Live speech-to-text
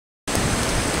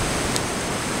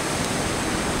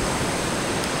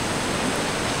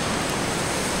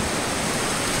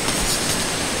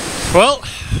Well,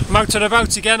 I'm out and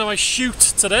about again on my shoot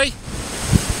today,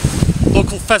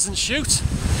 local pheasant shoot,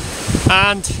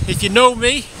 and if you know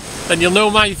me then you'll know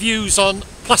my views on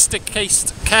plastic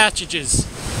cased cartridges.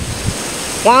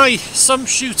 Why some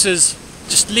shooters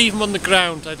just leave them on the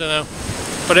ground, I don't know,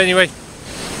 but anyway,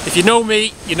 if you know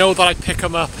me you know that I pick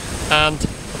them up, and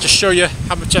I'll just show you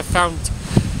how much I've found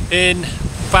in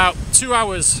about 2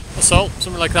 hours or so,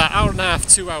 something like that, hour and a half,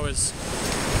 2 hours.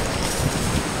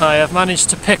 I have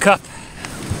managed to pick up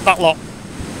that lot,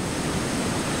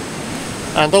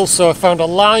 and also I found a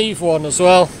live one as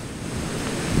well.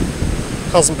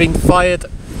 Hasn't been fired.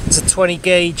 It's a 20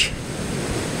 gauge.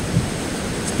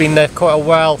 It's been there quite a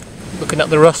while, looking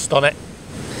at the rust on it.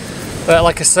 But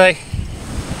like I say,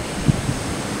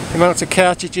 the amount of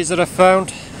cartridges that I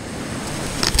found.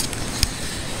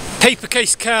 Paper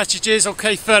case cartridges,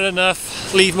 okay, fair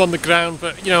enough, leave them on the ground,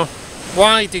 but you know,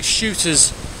 why do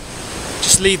shooters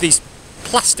just leave these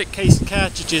plastic case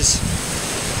cartridges?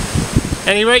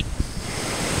 Anyway,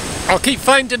 I'll keep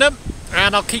finding them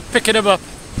and I'll keep picking them up.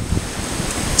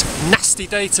 It's a nasty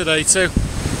day today too,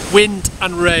 wind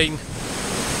and rain.